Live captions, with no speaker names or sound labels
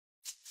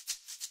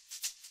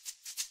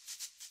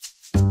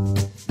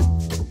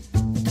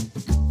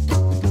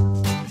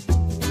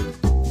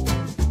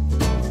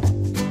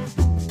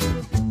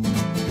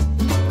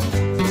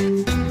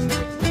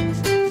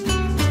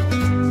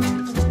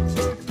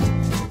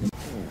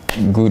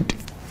Good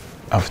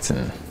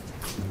afternoon.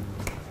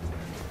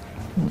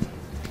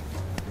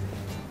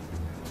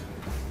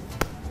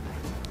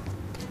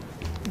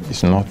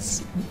 It's not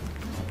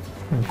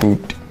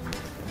good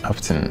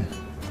afternoon.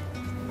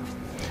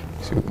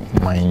 So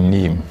my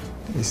name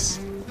is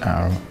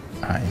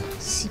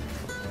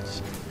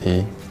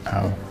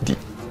Richard.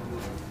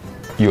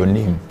 Your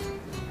name?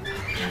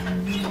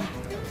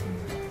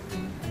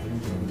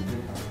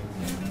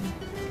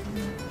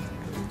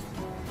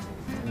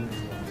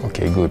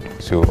 Okay, good.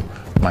 So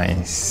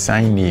my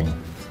sign name.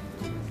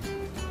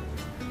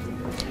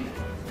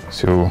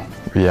 So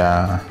we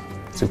are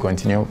to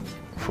continue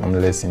from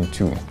lesson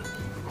 2.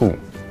 Who?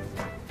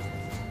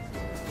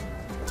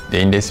 The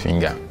index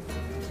finger.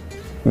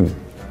 Who?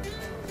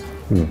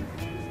 Who?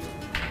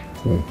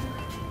 Who?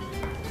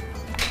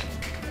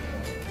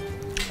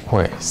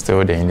 Where?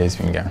 Still the index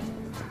finger.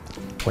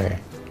 Where?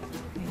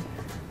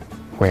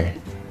 Where?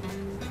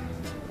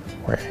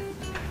 Where?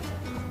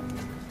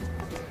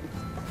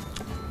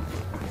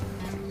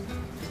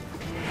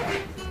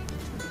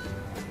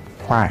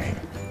 Why?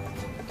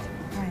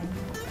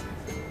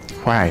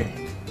 Why?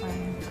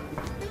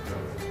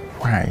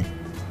 Why?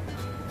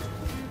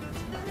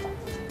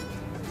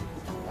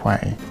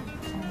 Why?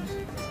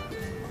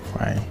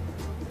 Why?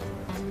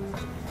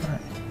 Why?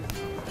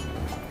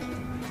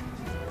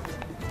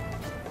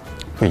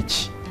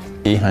 Which?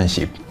 A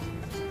handshake.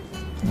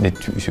 The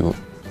two show.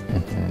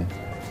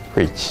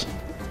 Which?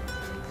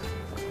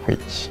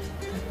 Which?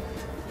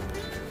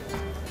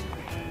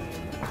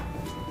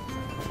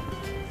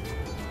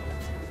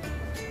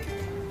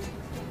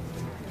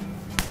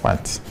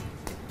 What?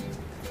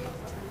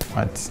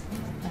 What?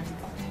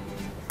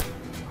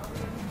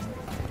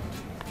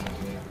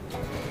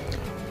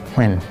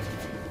 When?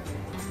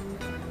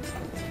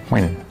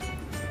 When?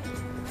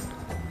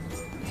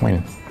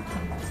 When?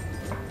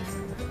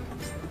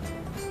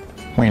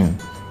 When?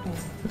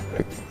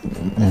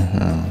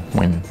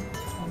 When?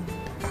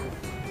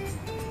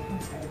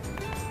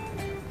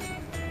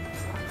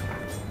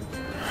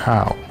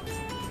 How?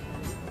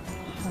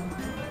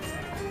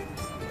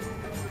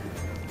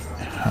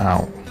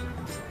 How?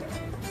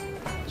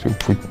 So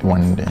put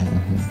one there.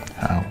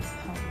 How?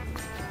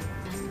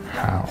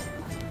 How?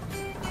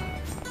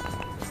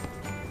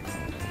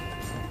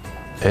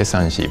 S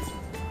and shape.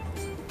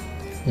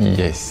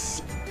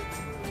 Yes.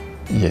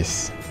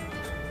 Yes.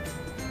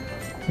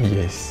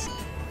 Yes.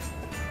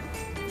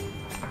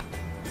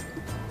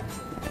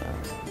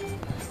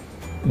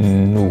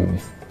 No.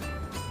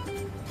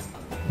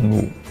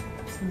 No.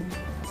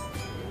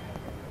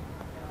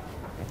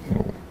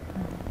 No.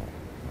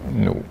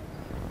 No.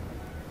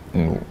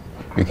 No.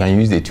 You can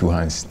use the two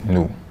hands.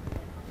 No.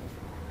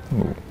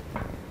 No.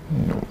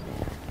 No.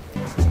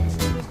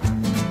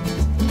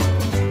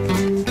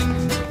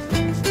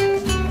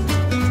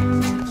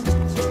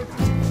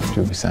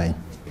 To sign.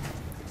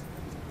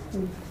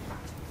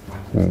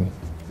 Who?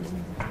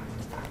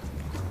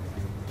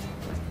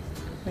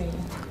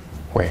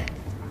 Where?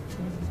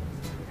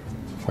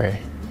 Where?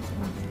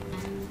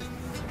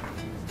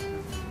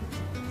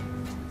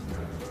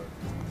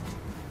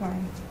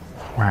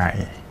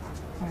 Why?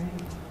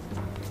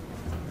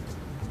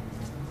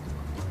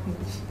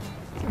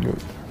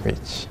 Good.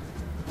 Which?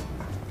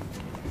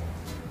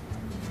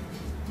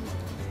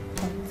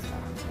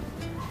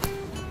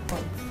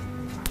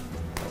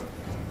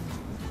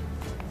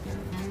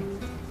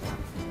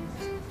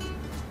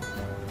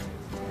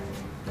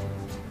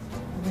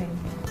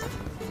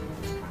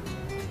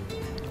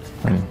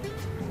 When?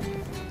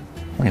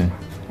 When?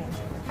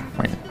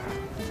 When?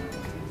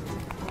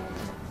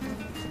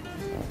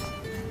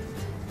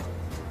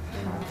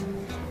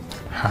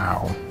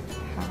 How?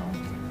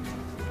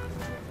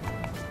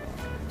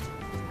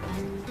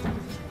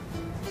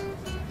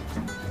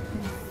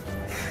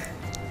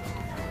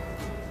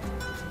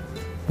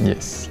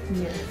 Yes.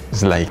 Yes.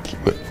 It's like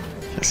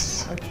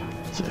yes. Okay.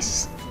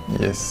 Yes.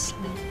 Yes.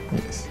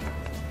 Yes.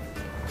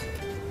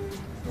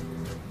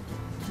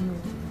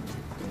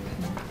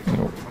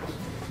 No.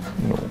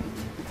 No.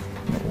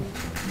 No.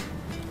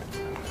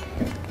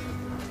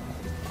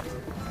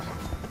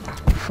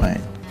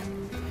 Fine.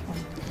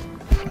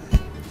 Fine.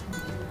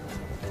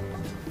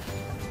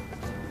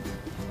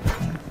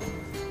 Fine.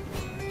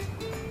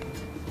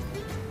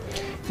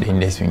 The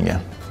index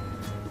finger.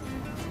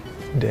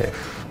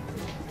 Deaf.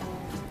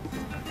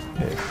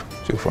 Deaf.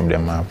 So from the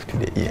mouth to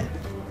the ear.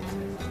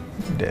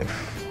 Deaf.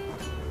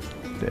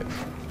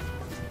 Deaf.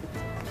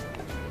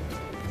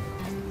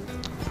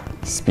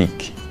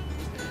 Speak.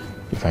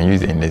 You can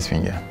use the index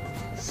finger.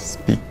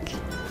 Speak.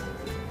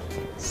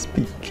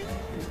 Speak.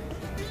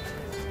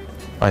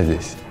 What is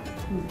this?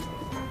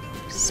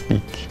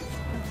 Speak.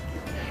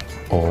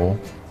 Or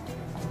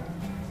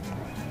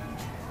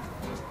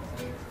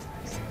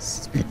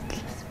speak.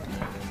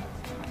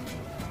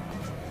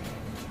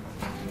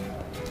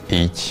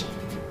 H.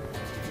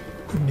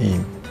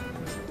 Name.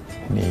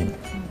 Name.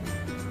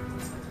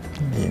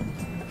 Name.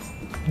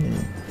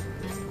 Name.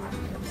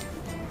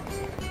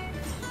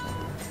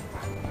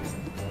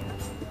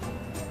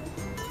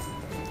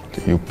 So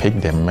you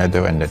pick the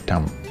middle and the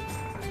thumb.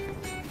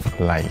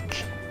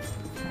 Like.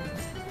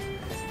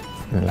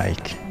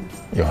 Like.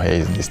 Your hair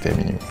is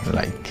disturbing you.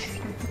 Like.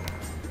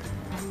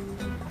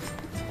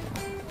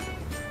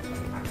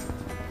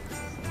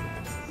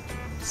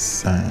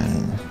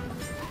 Sign.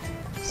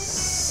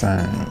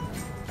 Sign.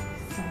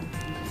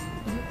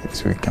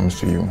 So it comes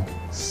to you.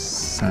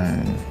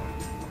 Sign.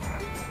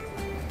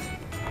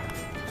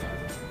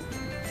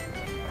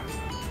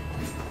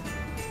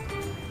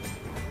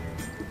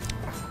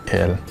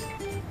 L.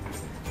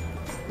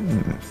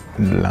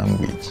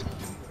 Language.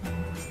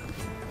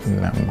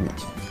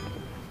 Language.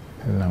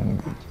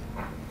 Language.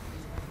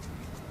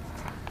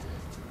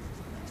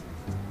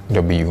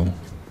 W.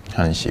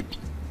 Handshake.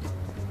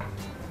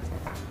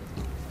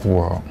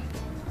 Word.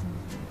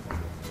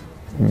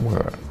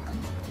 Word.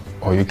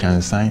 Or you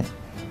can sign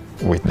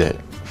with the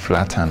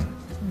flat hand.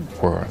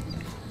 Word.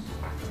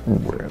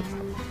 Word.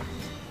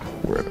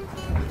 Word.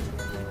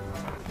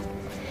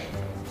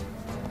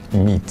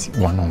 Meet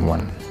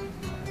one-on-one.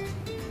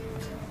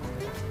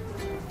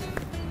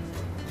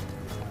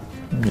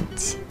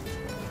 Meet.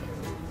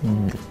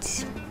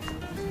 Meet.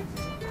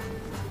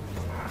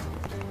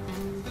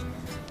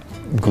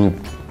 Group.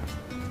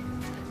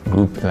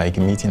 Group, like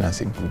meeting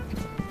as a group.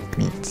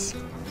 Meet.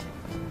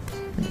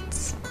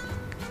 Meet.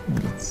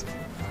 Meet.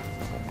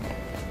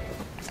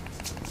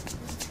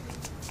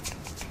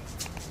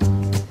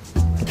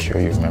 I'm sure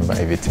you remember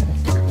everything.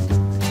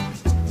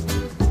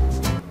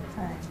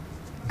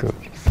 Good.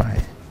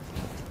 Fine.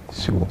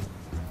 So.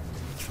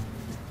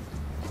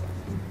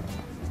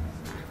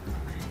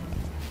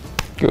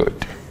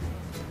 Good.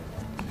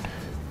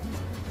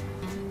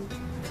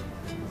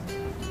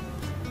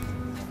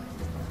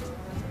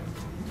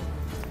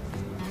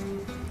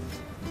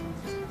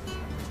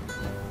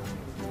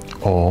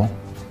 Or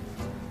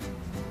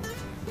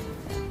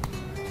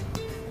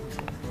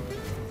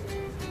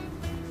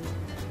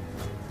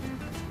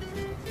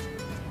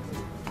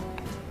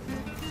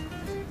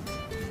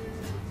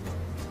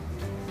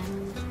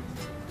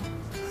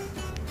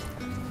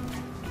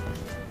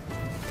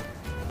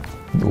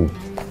no.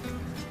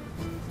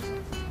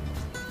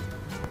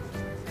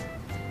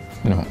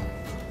 No.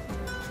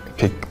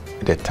 Pick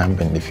the thumb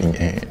and the finger.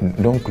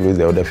 Don't close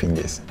the other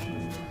fingers.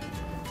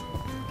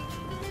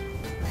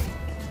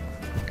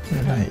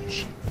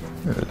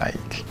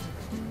 Like.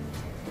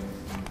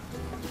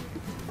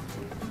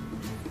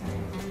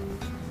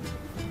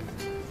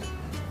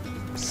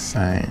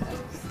 Sign.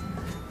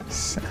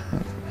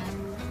 Sign.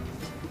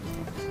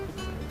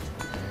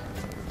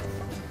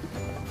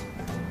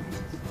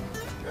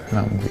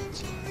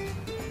 Language.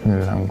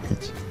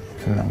 Language.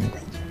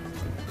 Language.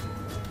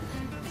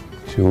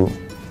 So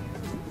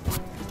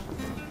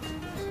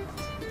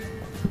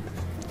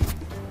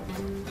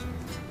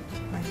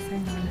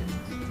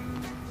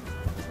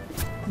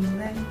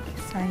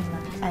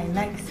I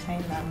like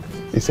sign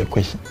language. It's a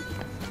question.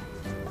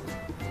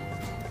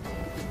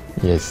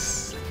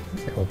 Yes.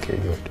 Okay,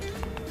 good.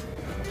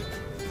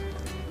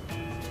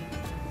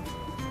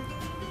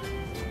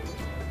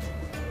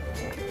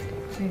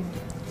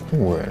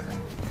 Well.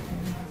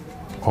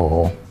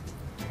 Oh.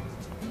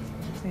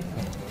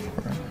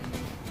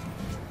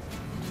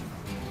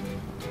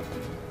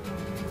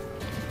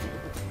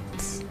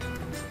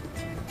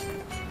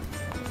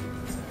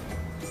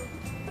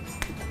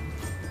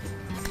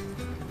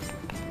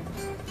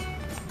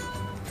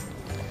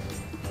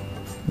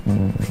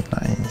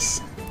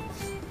 Nice.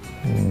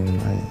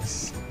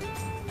 Nice.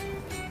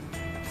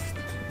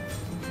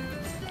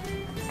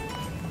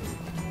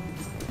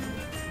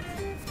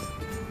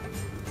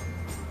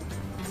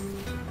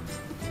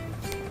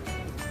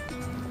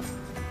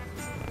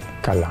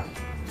 Color.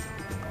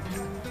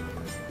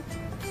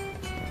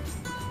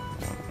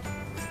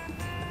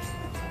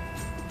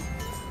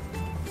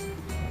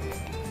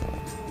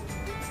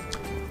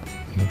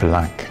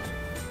 Black.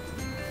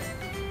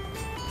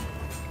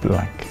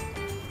 Black.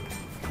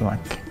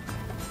 Black.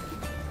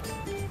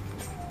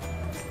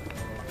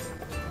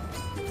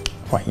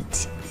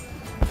 White.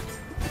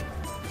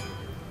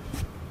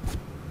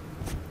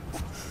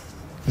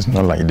 It's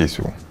not like this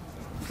one.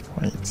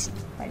 White.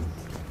 White.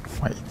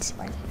 White.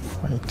 White.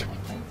 White.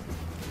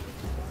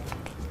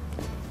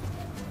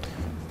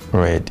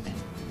 Red.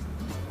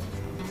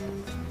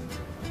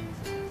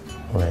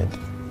 Red.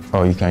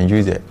 Or you can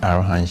use the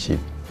arrow hand shape.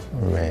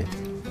 Red.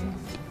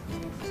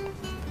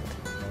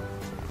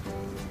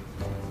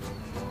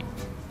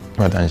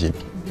 What hand shape?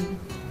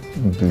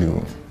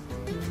 Blue.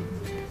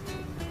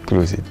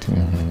 Close it.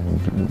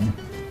 Blue.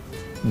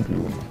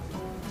 Blue.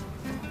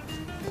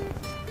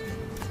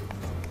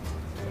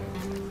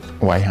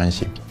 White hand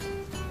shape.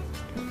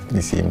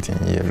 The same thing.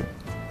 Yellow.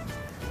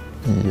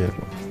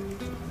 Yellow.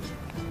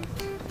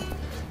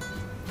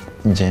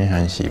 J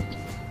hand shape.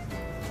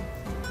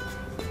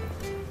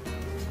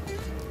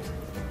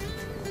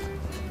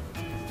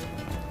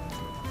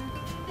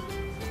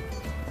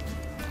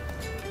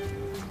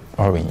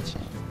 Orange.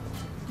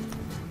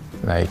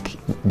 Like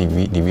the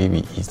way we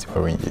eat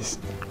oranges.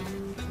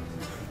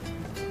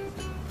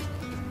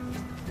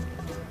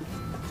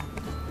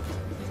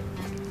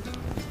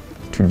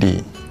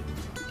 Today.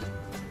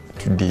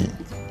 Today.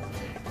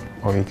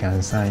 or you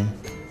can sign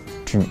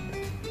to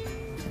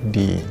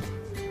day.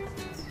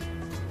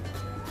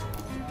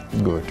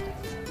 Good.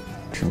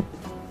 To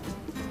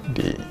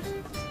day.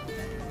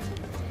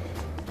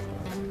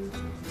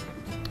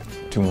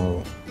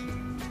 Tomorrow.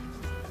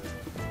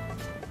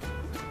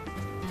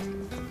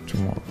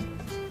 Tomorrow.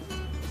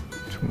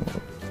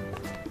 Tomorrow.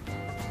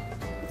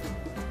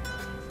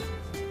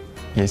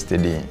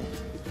 Yesterday.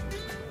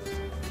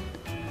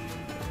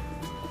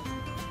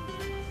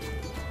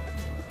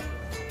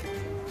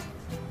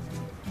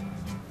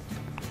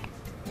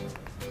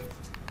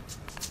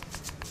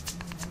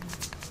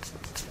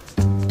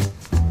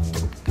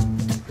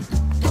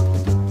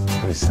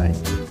 Sign.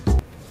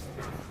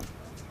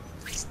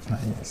 It's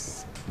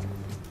nice.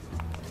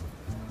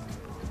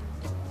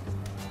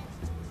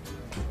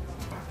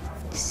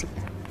 See.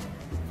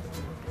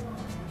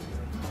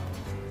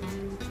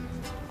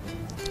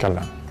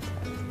 Color.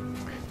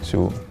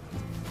 So,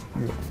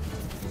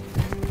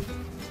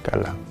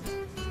 color.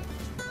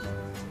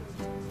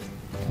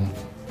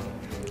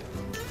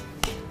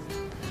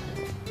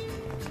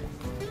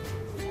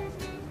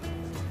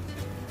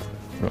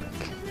 Look.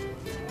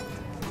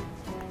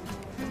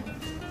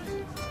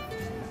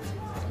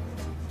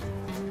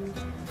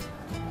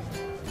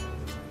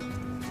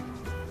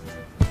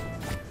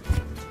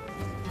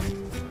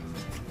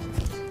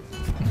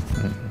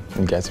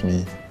 Get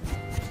me.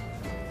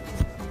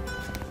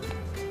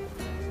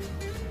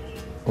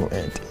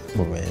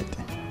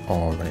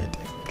 Red.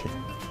 Okay.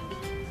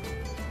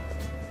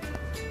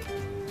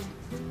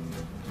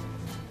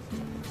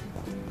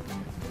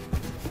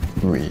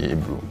 Way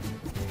blue.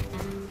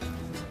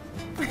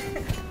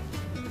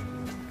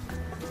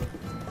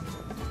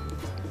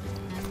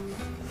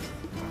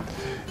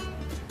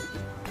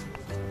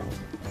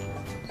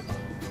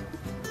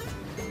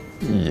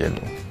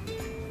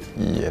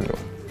 Yellow.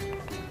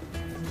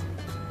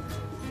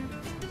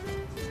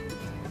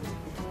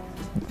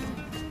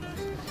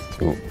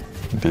 So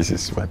this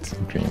is what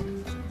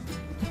green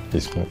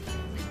is for.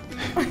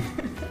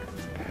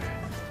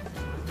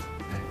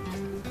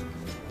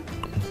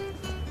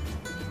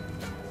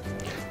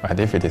 But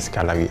if it is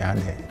color, we add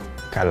the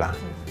color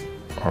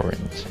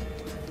orange.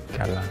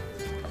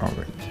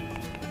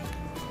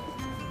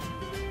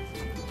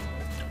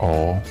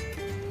 Or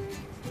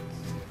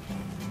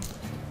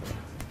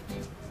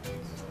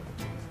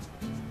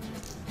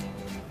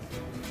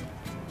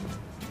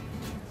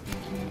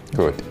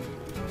good.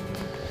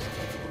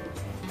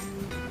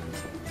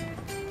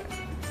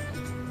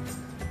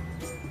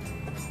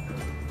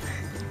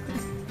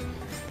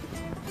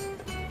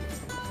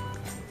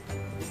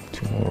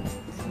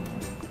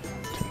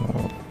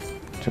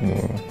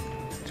 Tomorrow.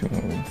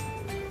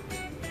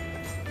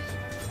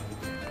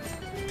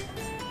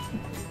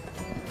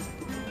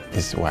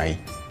 Is why.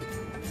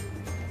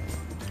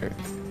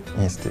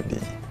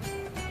 Yesterday.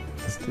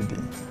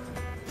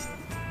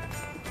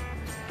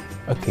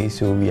 Okay,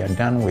 so we are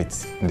done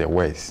with the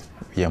words.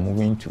 We are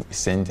moving to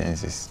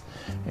sentences,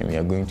 and we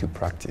are going to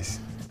practice.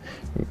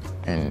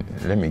 And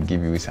let me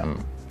give you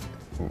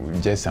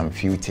just some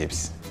few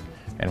tips.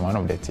 And one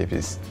of the tips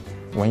is,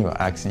 when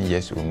you're asking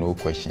yes or no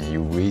question,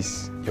 you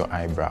raise your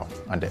eyebrow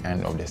at the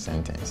end of the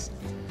sentence.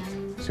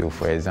 So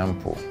for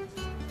example,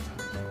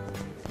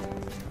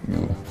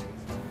 you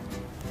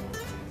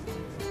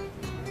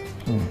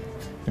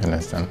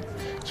understand?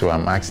 So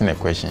I'm asking a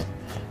question.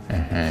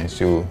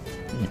 So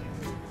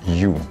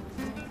you.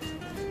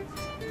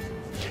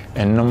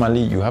 And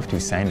normally you have to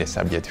sign the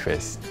subject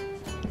first.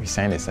 You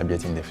sign the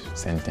subject in the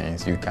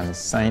sentence. You can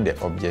sign the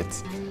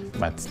object,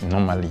 but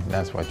normally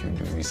that's what you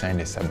do. You sign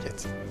the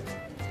subject.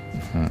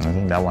 I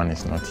think that one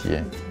is not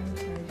here.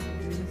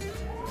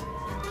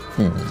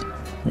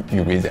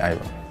 You raise the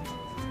eyebrow.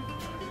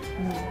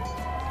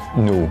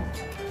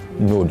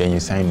 No, then you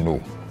sign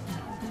no.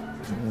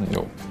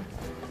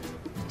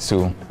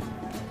 So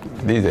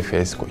this is the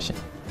first question.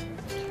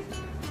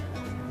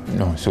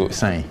 No, so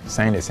sign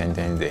the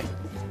sentence there.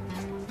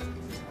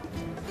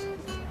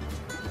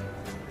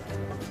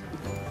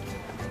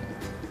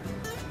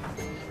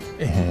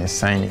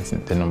 Sign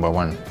it, the number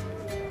one.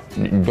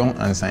 Don't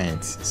unsign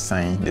it,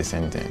 sign the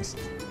sentence.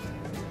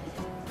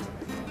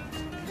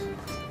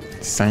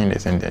 Sign the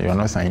sentence. You are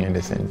not signing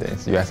the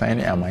sentence. You are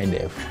signing, am I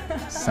deaf?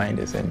 Sign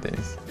the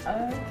sentence.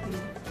 Okay.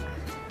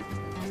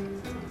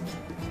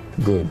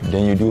 Good.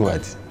 Then you do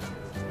what?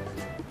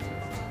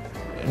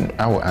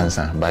 I will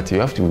answer, but you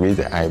have to raise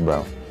the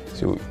eyebrow.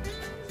 So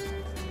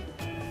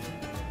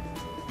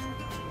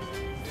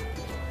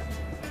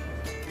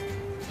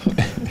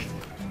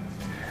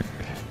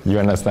you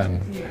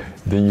understand? Yeah.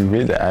 Then you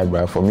raise the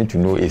eyebrow for me to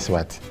know is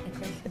what?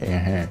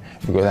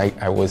 Because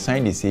I will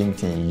sign the same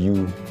thing.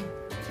 You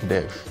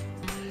deaf.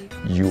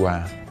 You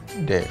are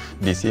deaf.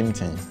 The same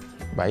thing.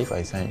 But if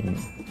I sign you,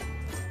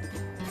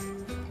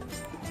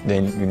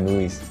 then you know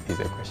it's a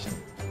question.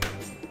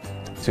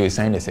 So you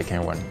sign the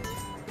second one.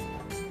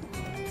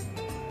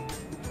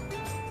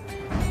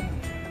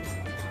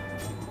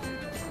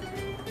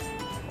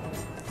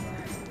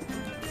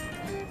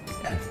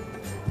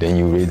 Then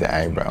you raise the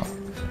eyebrow.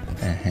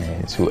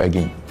 So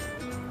again,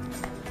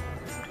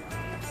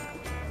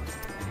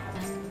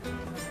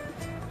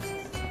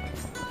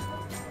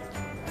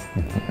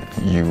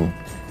 you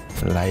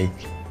like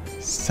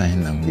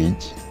sign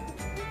language?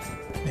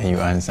 Then you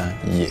answer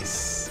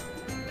yes.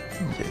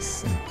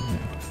 Yes.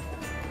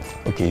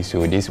 Okay,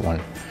 so this one.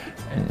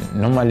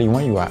 Normally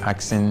when you are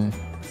asking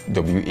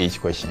WH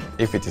question,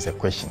 if it is a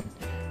question,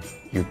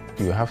 you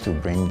have to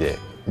bring the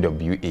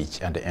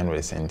WH at the end of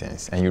the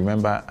sentence. And you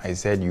remember I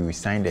said you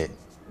sign the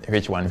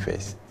which one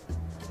first?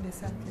 The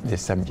subject. The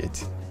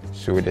subject.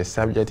 So the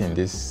subject in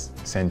this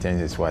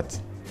sentence is what?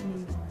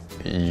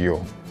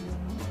 Your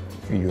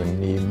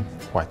name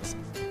what?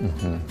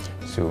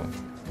 So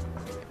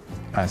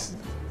as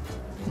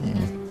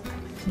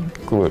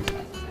good.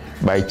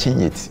 By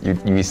change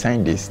it, you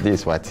sign this.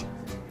 This what?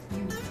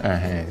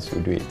 So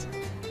do it.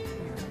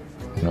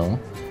 No,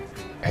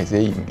 I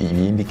say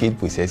you indicate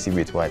possessive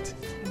with what?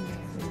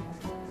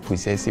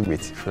 Possessive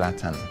with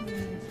flatten.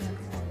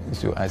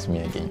 So ask me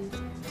again.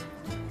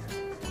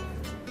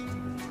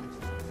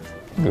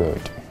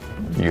 Good.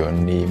 Your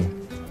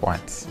name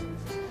what?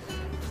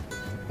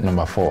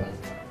 Number 4.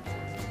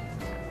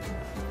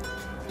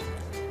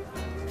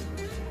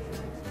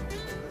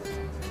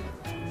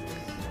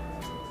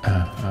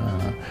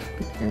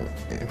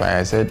 But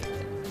I said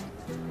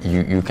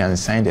you can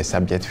sign the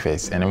subject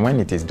first, and when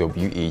it is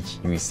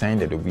WH, you sign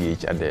the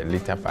WH at the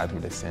later part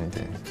of the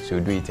sentence. So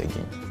do it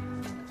again.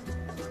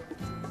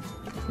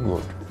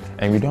 Good.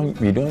 And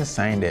we don't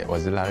sign the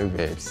auxiliary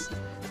verbs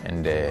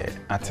and the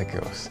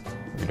articles.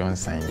 We don't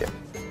sign them.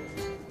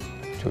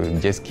 So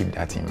just keep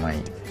that in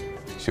mind.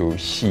 So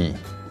she,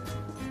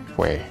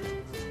 where?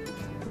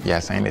 We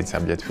assign the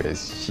subject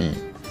first. She,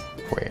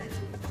 where?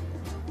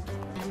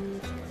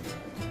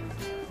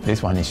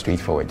 This one is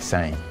straightforward.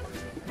 Sign.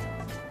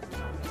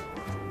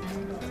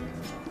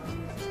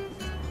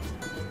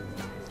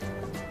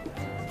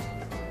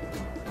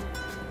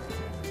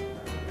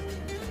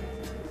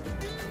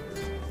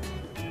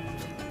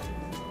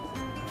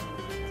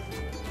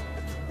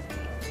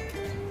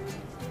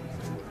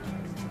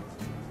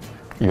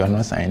 You are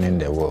not signing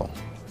the will.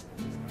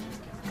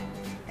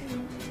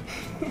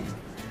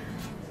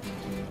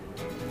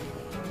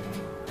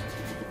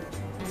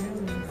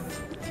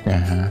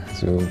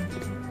 So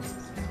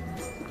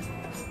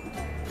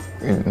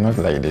not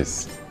like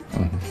this.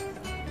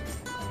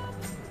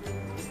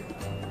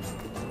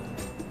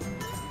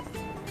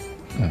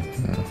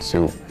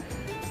 So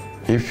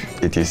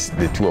if it is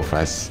the two of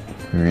us,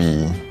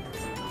 we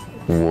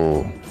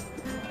will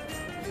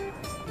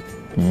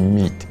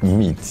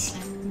meet.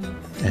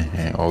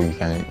 Or you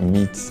can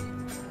meet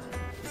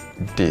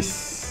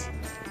this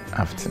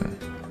afternoon.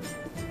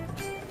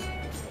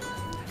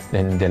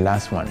 Then the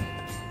last one.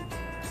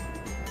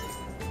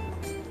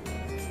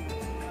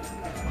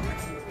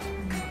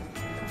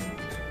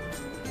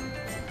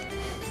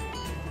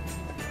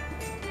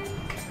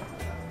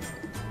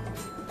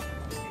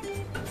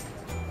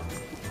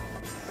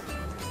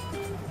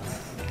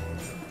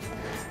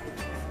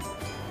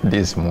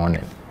 This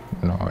morning.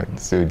 No,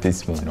 so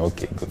this morning.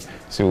 Okay, good.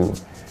 So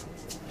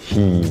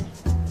he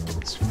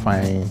is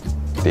fine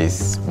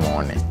this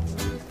morning.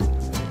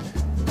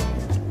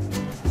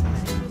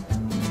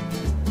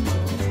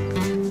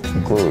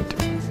 Good.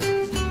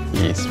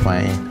 He is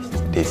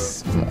fine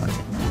this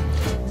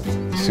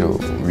morning. So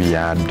we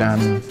are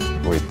done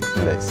with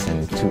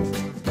lesson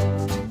 2.